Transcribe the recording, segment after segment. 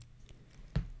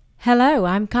Hello,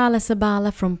 I'm Carla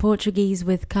Sabala from Portuguese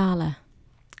with Carla.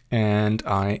 And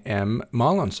I am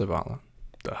Marlon Sabala,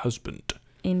 the husband.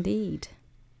 Indeed.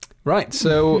 Right,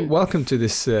 so welcome to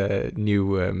this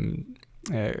new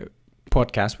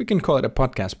podcast. We can call it a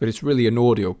podcast, but it's really an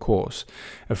audio course,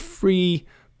 a free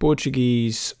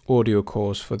Portuguese audio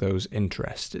course for those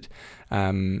interested.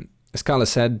 As Carla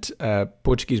said,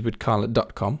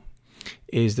 PortugueseWithCarla.com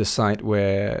is the site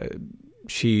where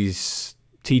she's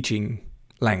teaching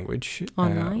language.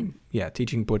 Online.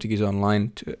 Teaching Portuguese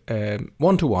online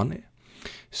one-to-one.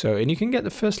 And you can get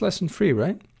the first lesson free,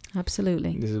 right?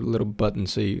 Absolutely. There's a little button,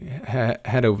 so you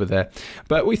head over there.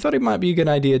 But we thought it might be a good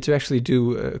idea to actually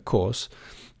do a course.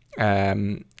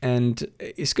 And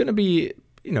it's going to be,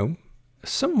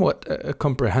 somewhat a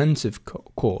comprehensive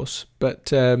course,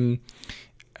 but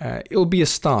it'll be a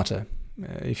starter.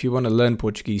 If you want to learn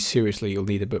Portuguese seriously, you'll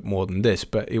need a bit more than this,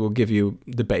 but it will give you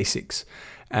the basics.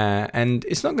 And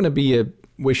it's not going to be a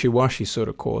wishy-washy sort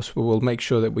of course. We'll make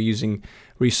sure that we're using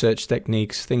research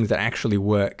techniques, things that actually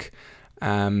work.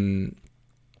 And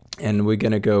we're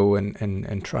going to go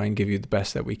and try and give you the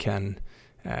best that we can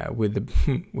with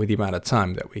the amount of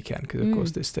time that we can, because, of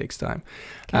course, this takes time.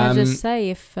 Can I just say,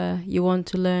 if you want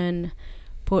to learn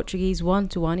Portuguese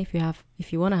one-to-one, if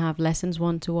you want to have lessons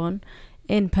one-to-one,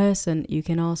 in person, you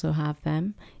can also have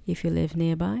them if you live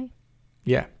nearby.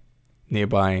 Yeah,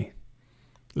 nearby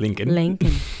Lincoln,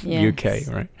 yes. UK,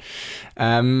 right?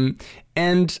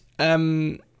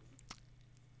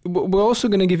 We're also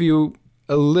going to give you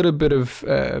a little bit of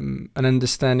an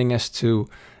understanding as to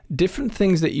different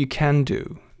things that you can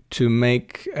do to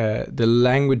make the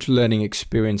language learning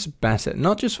experience better,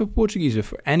 not just for Portuguese, but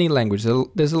for any language.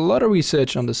 There's a lot of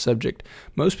research on the subject.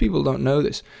 Most people don't know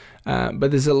this,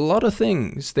 but there's a lot of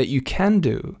things that you can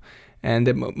do and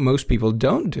that most people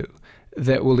don't do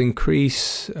that will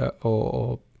increase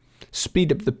or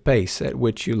speed up the pace at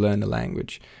which you learn a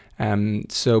language.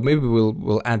 So maybe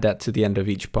we'll add that to the end of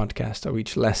each podcast or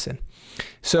each lesson.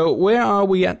 So where are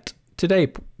we at today,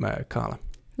 Carla?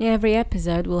 Yeah, every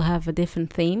episode will have a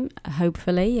different theme,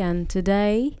 hopefully. And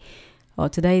today's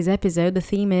episode, the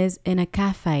theme is in a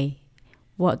cafe.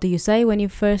 What do you say when you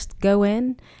first go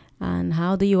in? And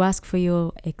how do you ask for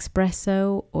your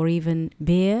espresso or even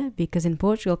beer? Because in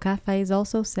Portugal, cafes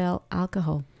also sell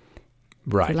alcohol.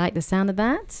 Right. Do you like the sound of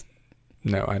that?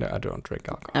 No, I don't drink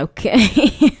alcohol.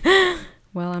 Okay.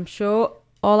 Well, I'm sure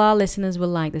all our listeners will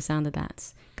like the sound of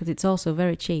that, because it's also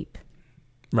very cheap.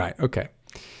 Right, okay.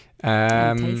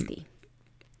 And tasty.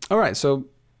 All right, so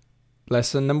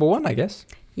lesson number 1, I guess.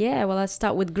 Yeah, well, let's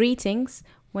start with greetings.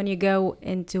 When you go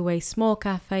into a small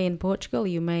cafe in Portugal,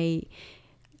 you may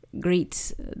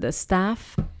greet the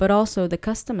staff, but also the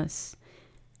customers.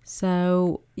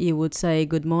 So you would say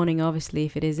good morning, obviously,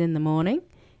 if it is in the morning,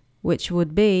 which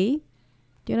would be...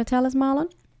 Do you want to tell us, Marlon?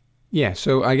 Yeah,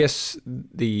 so I guess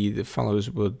the followers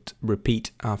would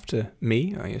repeat after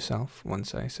me or yourself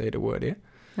once I say the word here.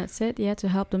 That's it, yeah, to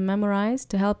help you memorize.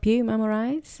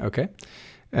 Okay.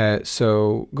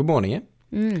 So, good morning,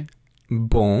 yeah?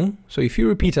 Bom. So if you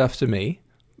repeat after me,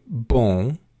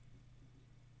 bom,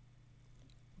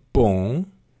 bom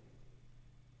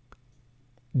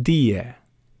dia,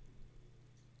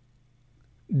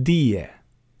 dia,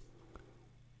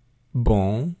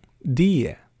 bom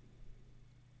dia,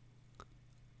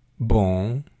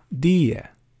 bom dia.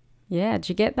 Yeah, did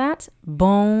you get that?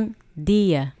 Bom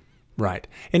dia. Right.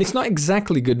 And it's not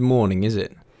exactly good morning, is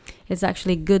it? It's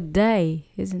actually good day,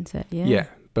 isn't it? Yeah. Yeah,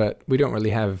 but we don't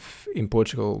really have in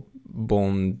Portugal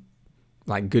bom,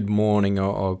 like good morning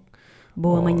or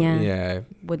Boa manhã. Yeah.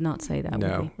 Would not say that, would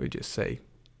No, we just say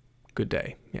good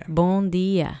day. Yeah. Bom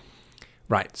dia.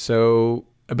 Right. So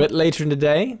a bit later in the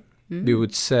day, we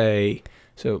would say,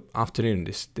 so afternoon,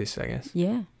 this I guess.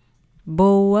 Yeah.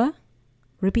 Boa.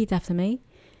 Repeat after me.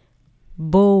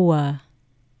 Boa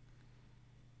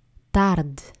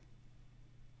tarde.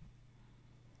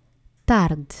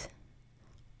 Tarde.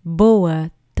 Boa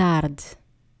tarde.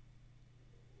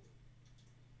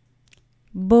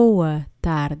 Boa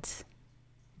tarde.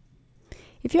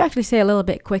 If you actually say a little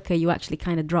bit quicker, you actually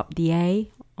kind of drop the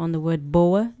A on the word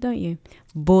boa, don't you?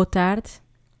 Boa tarde.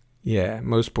 Yeah,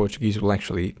 most Portuguese will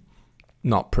actually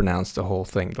not pronounce the whole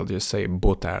thing. They'll just say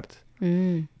boa tarde.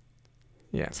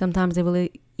 Yeah. Sometimes they will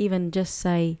even just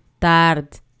say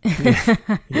tarde.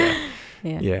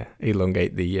 Yeah.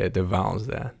 Elongate the vowels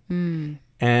there.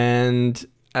 And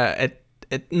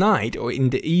at night or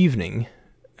in the evening,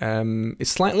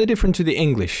 it's slightly different to the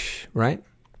English, right?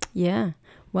 Yeah.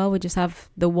 Well, we just have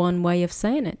the one way of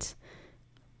saying it.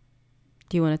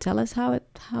 Do you want to tell us how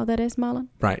that is, Marlon?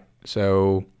 Right.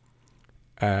 So,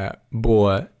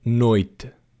 boa noite.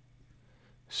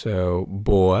 So,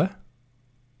 boa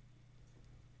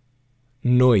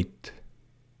noite.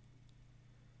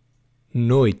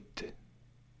 Noite.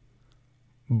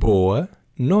 Boa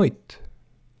noite.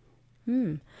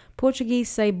 Portuguese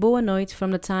say boa noite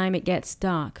from the time it gets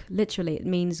dark. Literally, it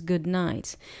means good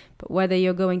night. But whether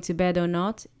you're going to bed or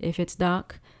not, if it's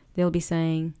dark, they'll be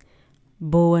saying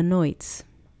boa noite.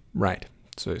 Right.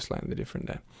 So it's slightly different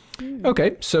there.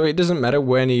 Okay, so it doesn't matter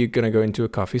when you're going to go into a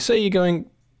coffee. Say you're going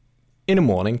in the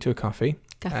morning to a coffee.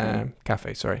 Coffee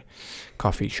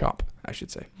shop, I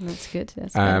should say. That's good.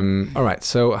 That's good. All right,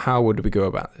 so how would we go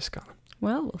about this, Carla?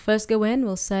 Well, we'll first go in,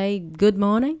 we'll say good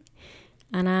morning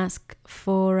and ask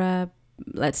for,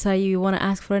 let's say you want to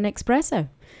ask for an espresso.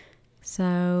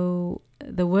 So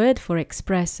the word for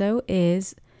espresso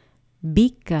is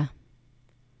bica.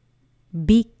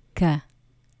 Bica.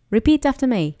 Repeat after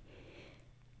me.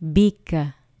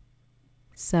 Bica.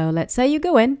 So let's say you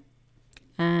go in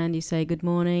and you say, good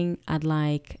morning, I'd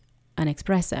like an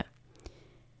espresso.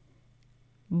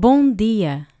 Bom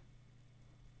dia.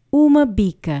 Uma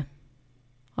bica.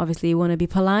 Obviously, you want to be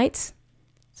polite.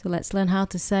 So let's learn how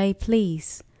to say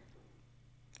please.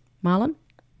 Marlon?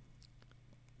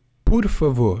 Por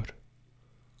favor.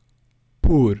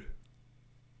 Por.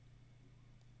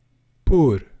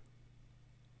 Favor.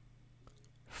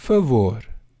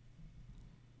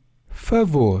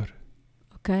 Favor.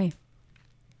 Okay.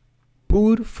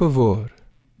 Por favor.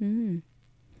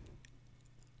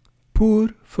 Por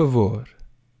favor.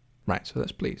 Right, so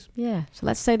that's please. Yeah, so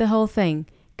let's say the whole thing.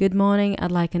 Good morning,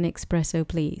 I'd like an espresso,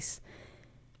 please.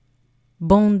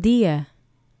 Bom dia.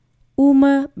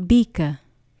 Uma bica,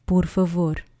 por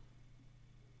favor.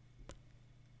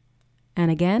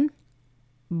 And again.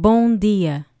 Bom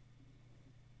dia.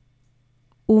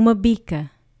 Uma bica,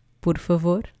 por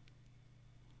favor.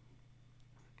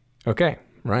 Okay,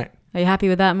 right. Are you happy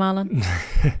with that, Marlon?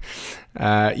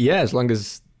 Yeah, as long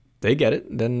as they get it,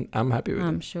 then I'm happy with it.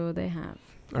 I'm sure they have.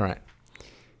 All right.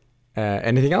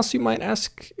 Anything else you might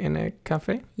ask in a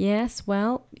cafe? Yes,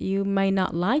 well, you may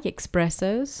not like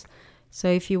espressos. So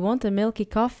if you want a milky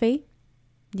coffee,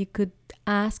 you could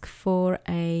ask for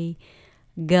a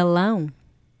galão.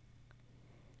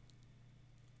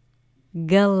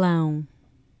 Galão.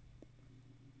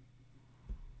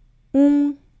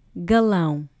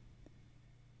 Galão.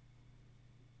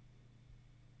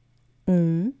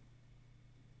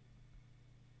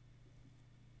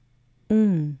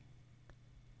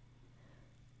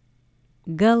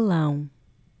 Galão.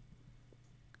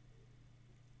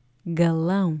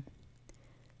 Galão.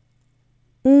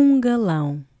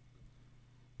 Galão.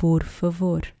 Por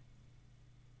favor.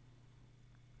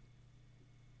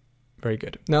 Very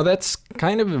good. Now that's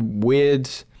kind of a weird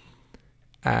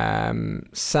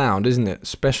sound, isn't it?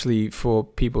 Especially for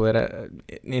people that are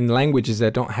in languages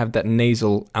that don't have that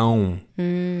nasal own.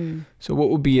 So what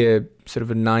would be a sort of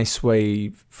a nice way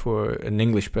for an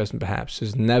English person perhaps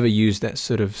who's never used that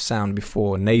sort of sound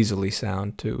before, nasally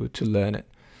sound, to learn it?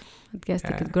 I guess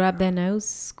they could grab their nose,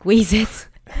 squeeze it,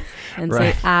 and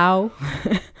right. say ow.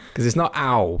 Because it's not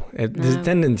ow. There's a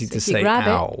tendency to say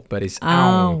ow, but it's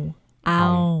ow.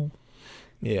 Ow.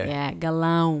 Yeah. Yeah,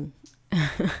 galão.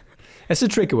 It's a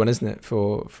tricky one, isn't it,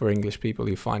 for English people,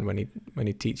 you find when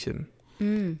you teach them.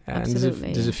 And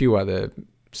absolutely. There's a few other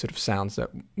sort of sounds that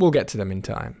we'll get to them in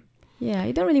time. Yeah,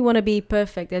 you don't really want to be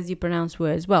perfect as you pronounce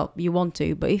words. Well, you want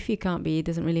to, but if you can't be, it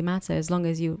doesn't really matter as long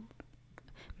as you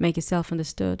make yourself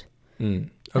understood. Okay.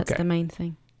 That's the main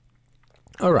thing.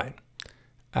 All right.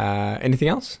 Anything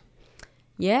else?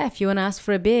 Yeah, if you want to ask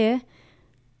for a beer,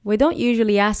 we don't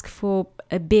usually ask for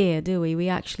a beer, do we? We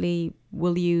actually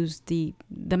will use the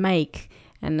make,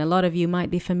 and a lot of you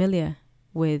might be familiar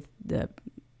with the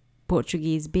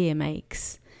Portuguese beer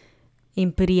makes.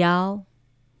 Imperial,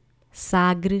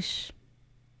 Sagres,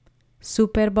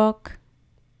 Superboc.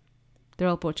 They're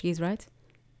all Portuguese, right?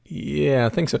 Yeah, I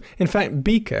think so. In fact,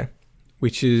 Bica,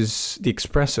 which is the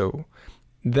espresso,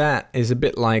 that is a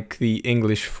bit like the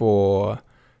English for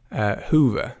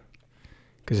Hoover,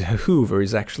 because Hoover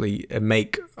is actually a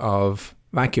make of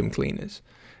vacuum cleaners,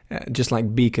 just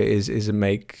like Bica is a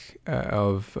make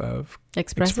of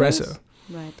espresso.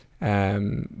 Right.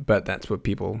 But that's what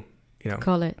people,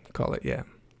 call it. Yeah.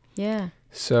 Yeah.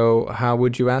 So how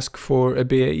would you ask for a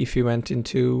beer if you went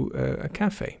into a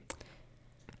cafe?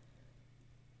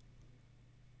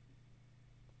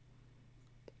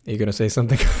 Are you going to say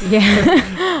something?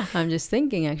 Yeah. I'm just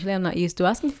thinking, actually. I'm not used to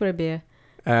asking for a beer.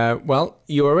 Well,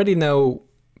 you already know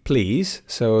please,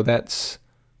 so that's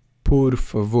por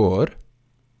favor.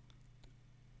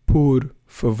 Por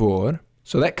favor.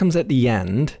 So that comes at the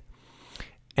end,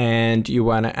 and you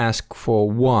want to ask for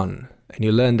one, and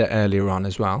you learned that earlier on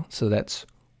as well. So that's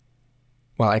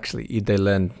Well, actually, they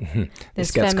learn. This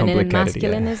There's gets feminine and complicated.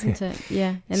 masculine, Yeah. isn't it?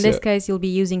 Yeah. In So- this case, you'll be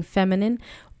using feminine.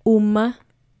 Uma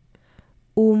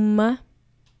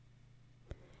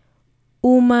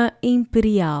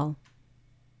imperial.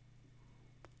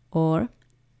 Or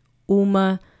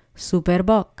uma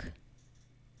Superboc.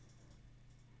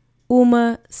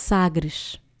 Uma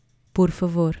Sagres, por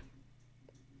favor.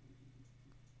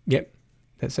 Yep,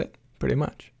 that's it, pretty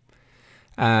much.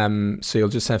 So you'll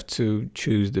just have to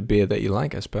choose the beer that you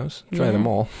like, I suppose. Try them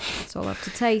Yeah. all. It's all up to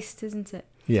taste, isn't it?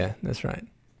 Yeah, that's right.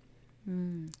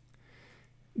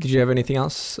 Did you have anything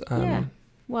else? Yeah.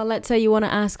 Well, let's say you want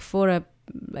to ask for a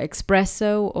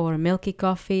espresso or a milky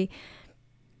coffee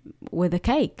with a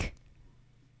cake.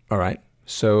 All right.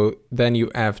 So then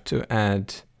you have to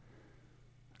add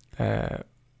a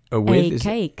with. A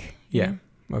cake. Yeah.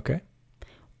 Okay.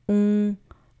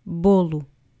 Bolo.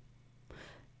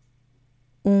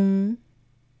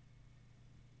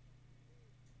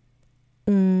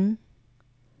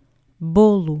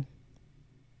 Bolo.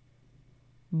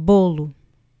 Bolo.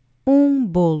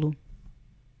 Bolo.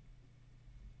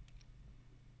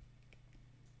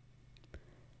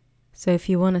 So if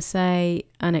you want to say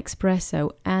an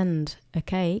espresso and a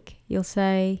cake, you'll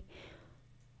say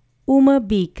uma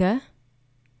bica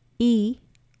e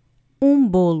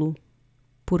bolo,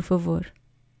 por favor.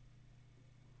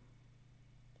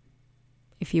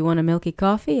 If you want a milky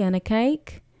coffee and a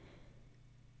cake,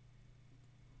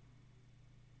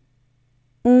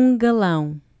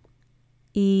 galão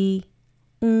e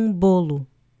bolo,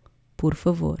 por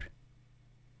favor.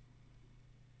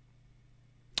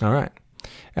 All right.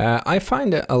 I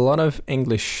find that a lot of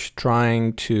English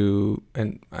trying to,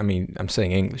 and I mean, I'm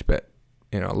saying English, but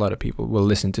a lot of people will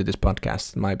listen to this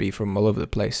podcast. It might be from all over the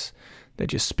place. They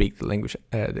just speak the language,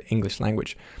 the English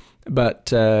language.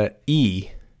 But E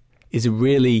is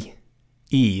really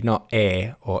E, not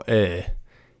E or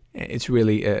It's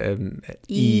really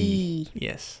E.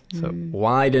 Yes. So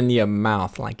widen your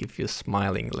mouth like if you're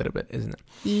smiling a little bit, isn't it?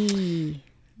 E.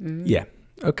 Yeah.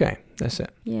 Okay. That's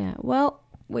it. Yeah. Well,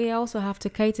 we also have to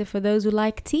cater for those who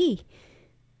like tea.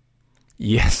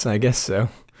 Yes, I guess so.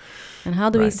 And how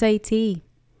do we Right. say tea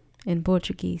in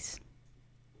Portuguese?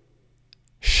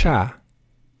 Chá.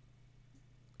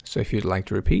 So if you'd like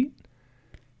to repeat,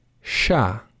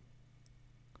 chá.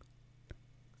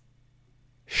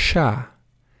 Chá.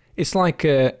 It's like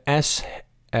a S-H-A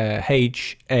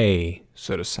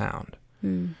sort of sound.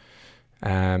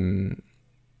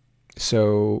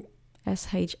 So,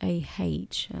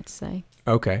 S-H-A-H, I'd say.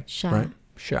 okay. Chá. Right.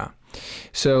 Chá.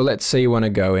 So let's say you want to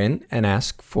go in and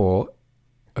ask for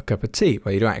a cup of tea.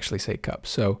 Well, you don't actually say cup.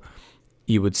 So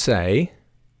you would say,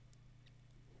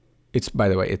 by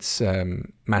the way, it's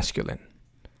masculine.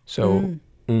 So,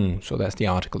 so that's the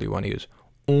article you want to use.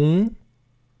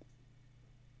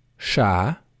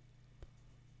 Chá,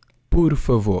 por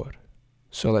favor.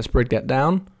 So let's break that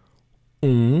down.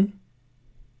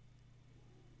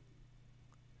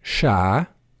 Chá,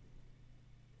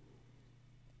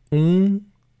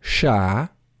 chá,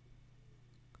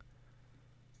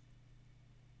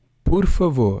 por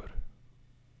favor.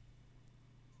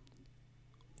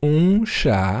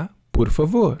 Chá, por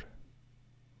favor.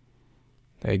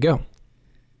 There you go.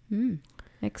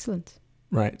 Excellent.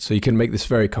 Right, so you can make this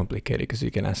very complicated because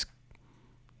you can ask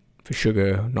for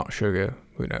sugar, not sugar,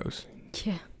 who knows.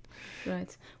 Yeah,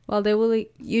 right. Well, they will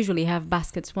usually have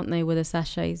baskets, won't they, with the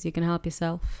sachets. You can help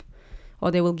yourself.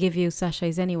 Or they will give you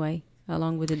sachets anyway,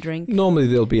 along with the drink. Normally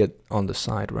they'll be on the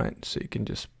side, right? So you can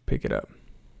just pick it up.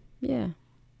 Yeah.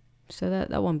 So that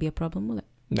won't be a problem, will it?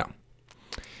 No.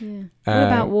 Yeah. What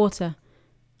about water?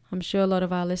 I'm sure a lot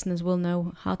of our listeners will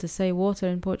know how to say water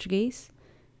in Portuguese.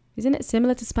 Isn't it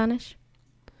similar to Spanish?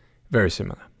 Very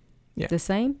similar. Yeah. The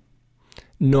same?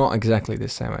 Not exactly the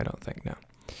same, I don't think, no.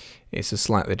 It's a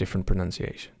slightly different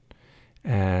pronunciation.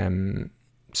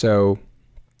 So...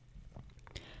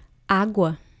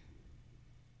 Água.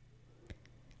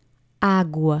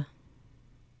 Água.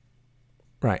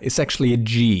 Right, it's actually a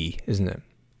G, isn't it?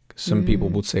 Some people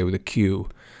would say with a Q.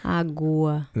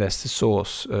 Água. That's the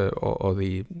source, or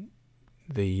the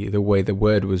way the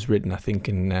word was written, I think,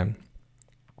 in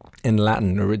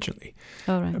Latin originally.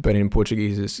 All right. But in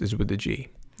Portuguese is with the G.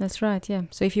 That's right, yeah.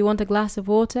 So if you want a glass of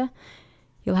water,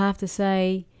 you'll have to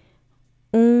say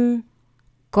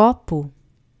copo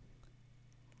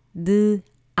de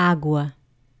água.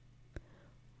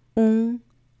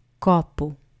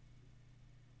 Copo.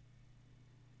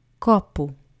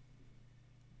 Copo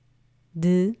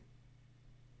de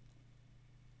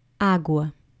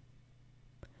água.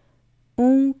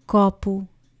 Copo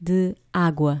de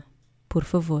água, por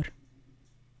favor.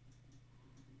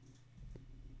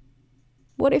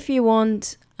 What if you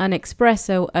want an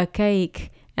espresso, a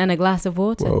cake, and a glass of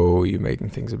water? Whoa, you're making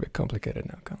things a bit complicated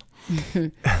now, Carl.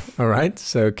 All right,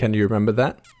 so can you remember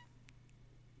that?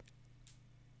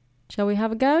 Shall we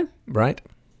have a go? Right.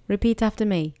 Repeat after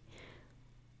me.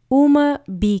 Uma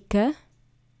bica,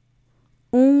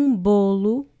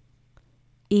 bolo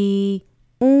e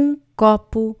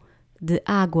copo de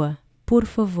água, por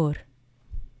favor.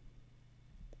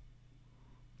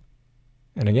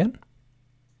 And again?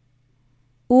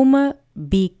 Uma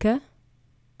bica,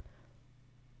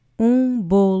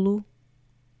 bolo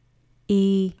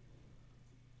e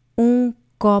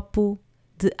copo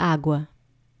de água,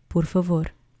 por favor.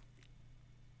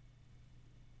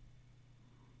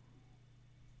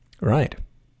 Right.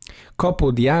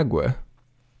 Copo de agua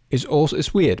is also,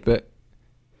 it's weird, but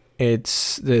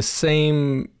it's the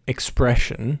same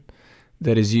expression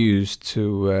that is used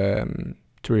to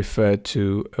refer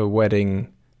to a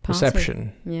wedding Party.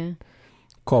 reception. Yeah.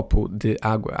 Copo de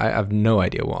agua. I have no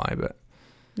idea why, but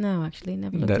No, actually,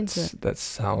 never looked into it.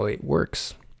 that's how it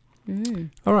works. Mm.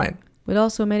 All right. With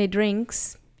also many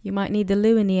drinks, you might need the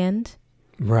loo in the end.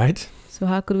 Right. So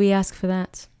how could we ask for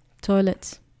that?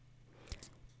 Toilet.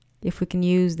 If we can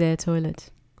use their toilet.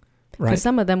 Right. Because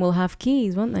some of them will have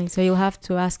keys, won't they? So you'll have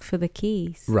to ask for the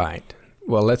keys. Right.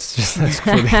 Well, let's just ask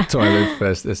for the toilet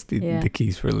first. That's the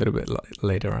keys for a little bit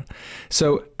later on.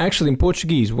 So actually in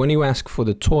Portuguese, when you ask for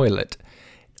the toilet,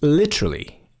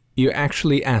 literally, you're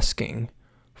actually asking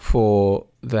for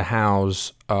the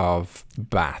house of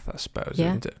bath, I suppose.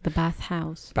 Yeah, Isn't it? the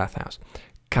bathhouse. Bathhouse.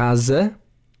 Casa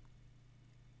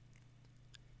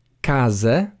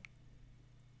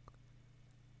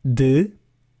de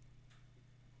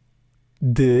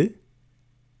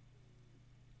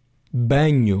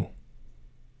banho.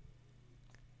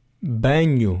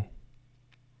 Banho.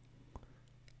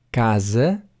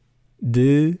 Casa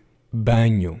de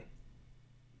banho.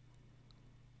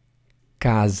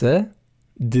 Casa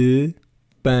de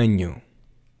banho.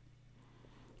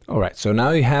 All right, so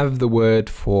now you have the word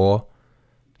for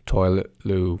toilet,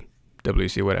 loo,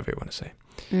 WC, whatever you want to say.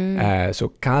 So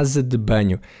casa de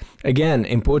banho. Again,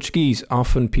 in Portuguese,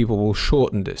 often people will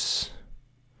shorten this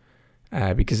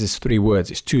because it's 3 words.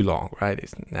 It's too long, right?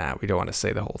 We don't want to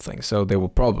say the whole thing. So they will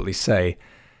probably say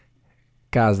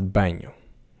casa de banho,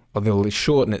 or they'll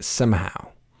shorten it somehow.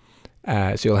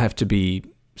 So you'll have to be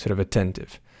sort of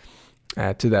attentive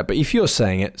to that. But if you're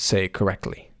saying it, say it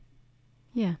correctly.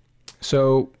 Yeah.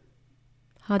 So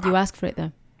how do you ask for it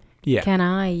though? Yeah. Can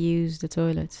I use the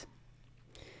toilet?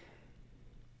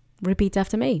 Repeat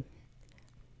after me.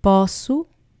 Posso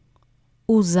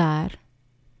usar.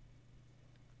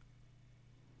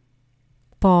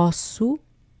 Posso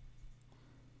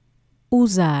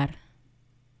usar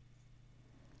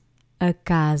a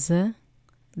casa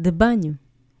de banho.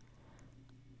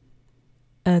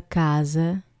 A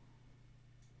casa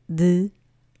de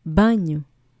banho.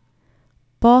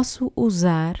 Posso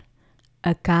usar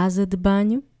a casa de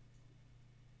banho?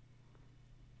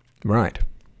 Right.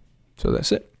 So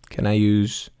that's it. Can I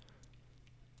use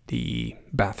the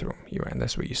bathroom?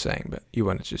 That's what you're saying, but you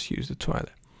want to just use the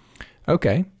toilet.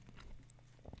 Okay.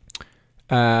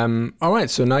 All right,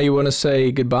 so now you want to say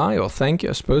goodbye or thank you,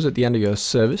 I suppose, at the end of your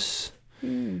service.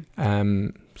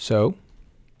 So,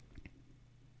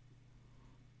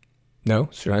 no,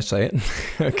 should I say it?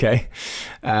 Okay.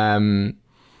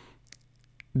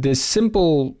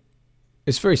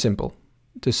 It's very simple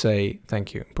to say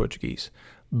thank you in Portuguese,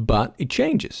 but it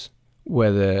changes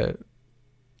whether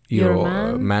you're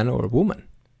a man or a woman.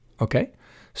 Okay?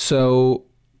 So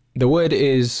the word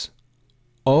is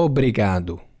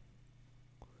obrigado.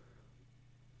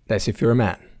 That's if you're a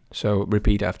man. So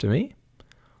repeat after me.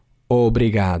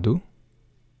 Obrigado.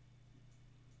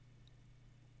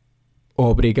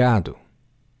 Obrigado.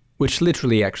 Which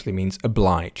literally actually means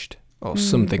obliged or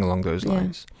something along those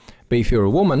lines. But if you're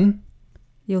a woman,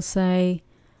 you'll say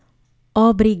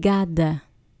obrigada.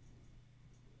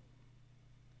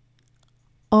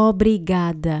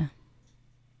 Obrigada.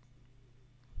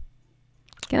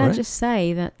 Can I just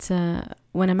say that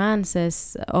when a man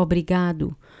says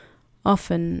obrigado,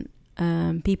 often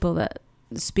people that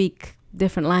speak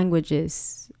different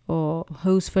languages or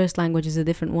whose first language is a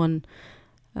different one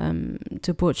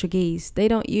to Portuguese, they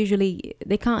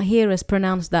can't hear us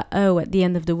pronounce that O at the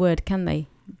end of the word, can they?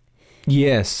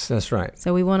 Yes, that's right.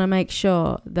 So we want to make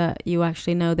sure that you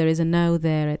actually know there is a no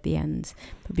there at the end.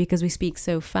 But because we speak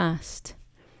so fast,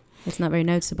 it's not very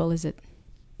noticeable, is it?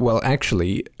 Well,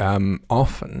 actually,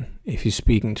 often, if you're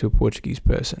speaking to a Portuguese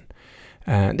person,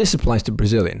 this applies to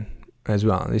Brazilian as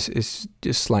well. This is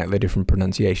just slightly different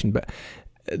pronunciation, but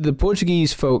the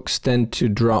Portuguese folks tend to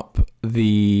drop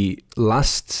the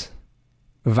last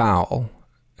vowel,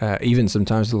 even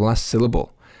sometimes the last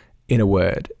syllable in a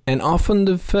word, and often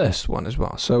the first one as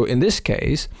well. So in this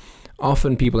case,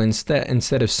 often people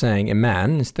instead of saying a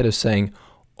man, instead of saying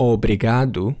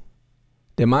obrigado,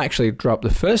 they might actually drop the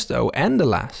first O and the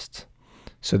last.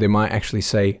 So they might actually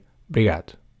say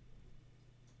obrigado.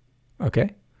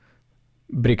 Okay?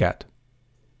 Obrigado.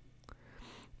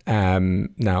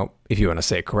 Now, if you want to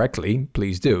say it correctly,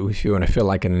 please do. If you want to feel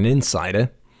like an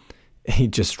insider, you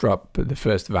just drop the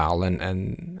first vowel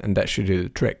and that should do the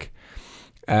trick.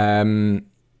 Talking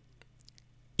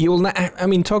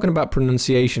about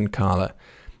pronunciation, Carla,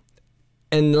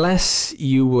 unless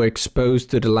you were exposed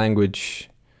to the language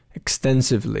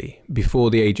extensively before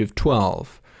the age of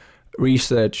 12,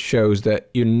 research shows that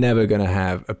you're never going to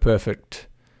have a perfect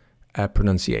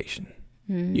pronunciation.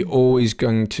 You're always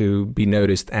going to be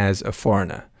noticed as a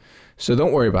foreigner. So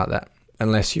don't worry about that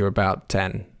unless you're about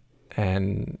 10,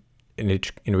 and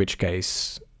in which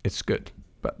case it's good.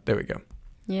 But there we go.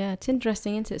 Yeah, it's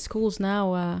interesting, isn't it? Schools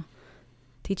now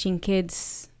teaching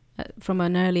kids from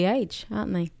an early age,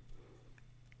 aren't they?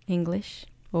 English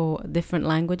or different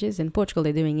languages. In Portugal,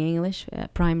 they're doing English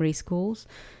at primary schools.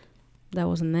 That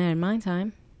wasn't there in my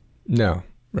time. No,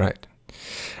 right.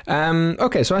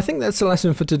 Okay, so I think that's the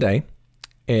lesson for today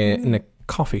in a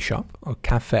coffee shop or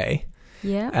cafe.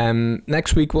 Yeah.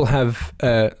 Next week we'll have...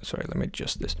 sorry, let me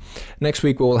adjust this. Next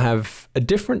week we'll have a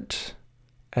different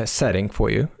setting for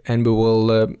you, and we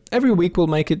will... every week we'll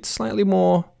make it slightly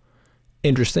more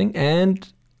interesting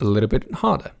and a little bit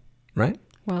harder, right?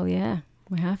 Well, yeah.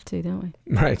 We have to, don't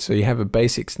we? Right, so you have a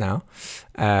basics now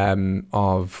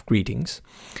of greetings,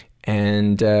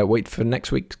 and wait for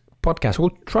next week's podcast. We'll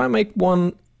try and make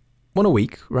one a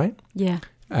week, right? Yeah,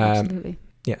 absolutely.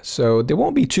 Yeah, so they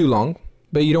won't be too long,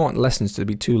 but you don't want lessons to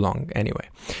be too long anyway.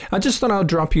 I just thought I'll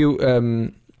drop you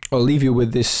or leave you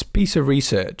with this piece of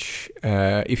research.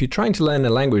 If you're trying to learn a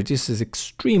language, this is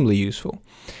extremely useful.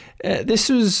 This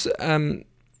was...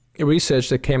 research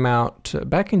that came out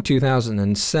back in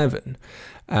 2007,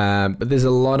 but there's a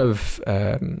lot of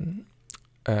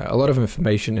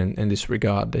information in this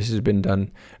regard. This has been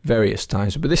done various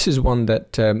times, but this is one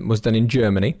that was done in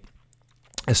Germany,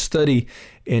 a study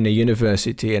in a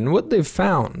university, and what they've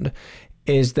found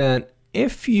is that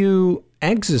if you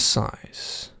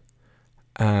exercise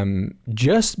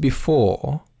just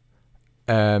before,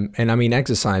 and I mean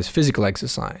exercise, physical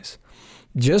exercise,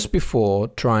 just before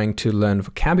trying to learn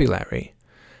vocabulary,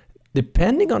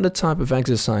 depending on the type of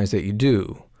exercise that you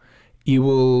do, you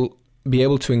will be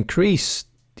able to increase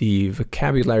the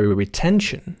vocabulary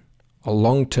retention or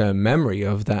long-term memory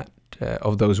of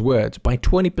those words by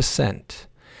 20%.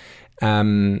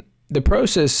 The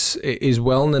process is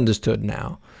well understood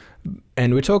now,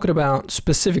 and we're talking about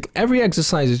specific. Every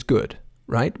exercise is good,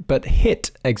 right? But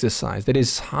HIIT exercise, that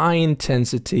is high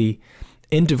intensity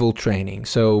interval training,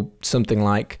 so something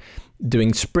like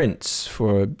doing sprints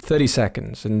for 30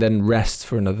 seconds and then rest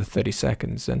for another 30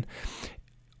 seconds. And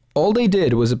all they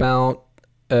did was about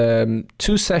 2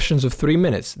 sessions of 3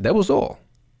 minutes. That was all.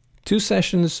 2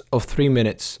 sessions of 3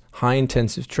 minutes, high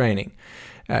intensive training.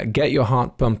 Get your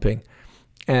heart pumping.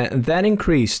 And that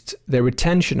increased the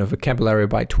retention of vocabulary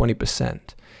by 20%.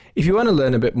 If you want to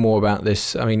learn a bit more about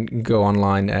this, I mean, go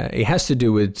online. It has to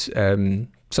do with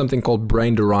something called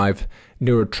brain-derived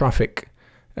neurotrophic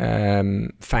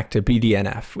factor,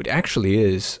 BDNF, which actually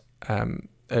is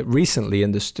a recently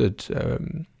understood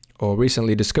or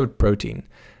recently discovered protein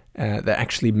that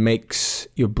actually makes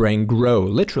your brain grow,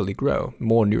 literally grow,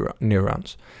 more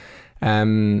neurons.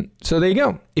 So there you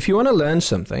go. If you want to learn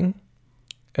something,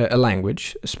 a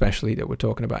language especially that we're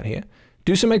talking about here,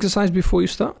 do some exercise before you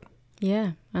start.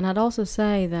 Yeah, and I'd also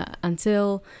say that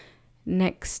until the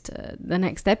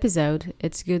next episode,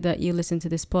 it's good that you listen to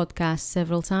this podcast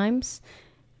several times.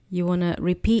 You want to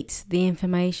repeat the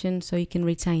information so you can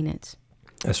retain it.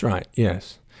 That's right,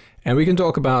 yes. And we can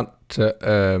talk about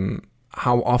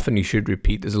how often you should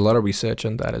repeat. There's a lot of research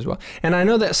on that as well. And I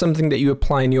know that's something that you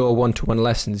apply in your one-to-one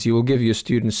lessons. You will give your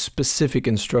students specific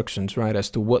instructions, right, as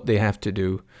to what they have to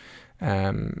do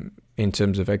in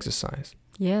terms of exercise.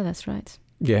 Yeah, that's right.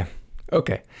 Yeah.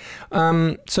 Okay.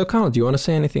 So, Carla, do you want to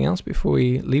say anything else before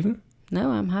we leave him?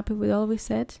 No, I'm happy with all we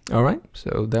said. All right.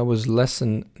 So that was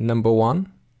lesson number 1,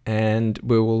 and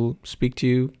we will speak to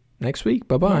you next week.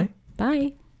 Bye-bye. Yeah.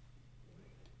 Bye.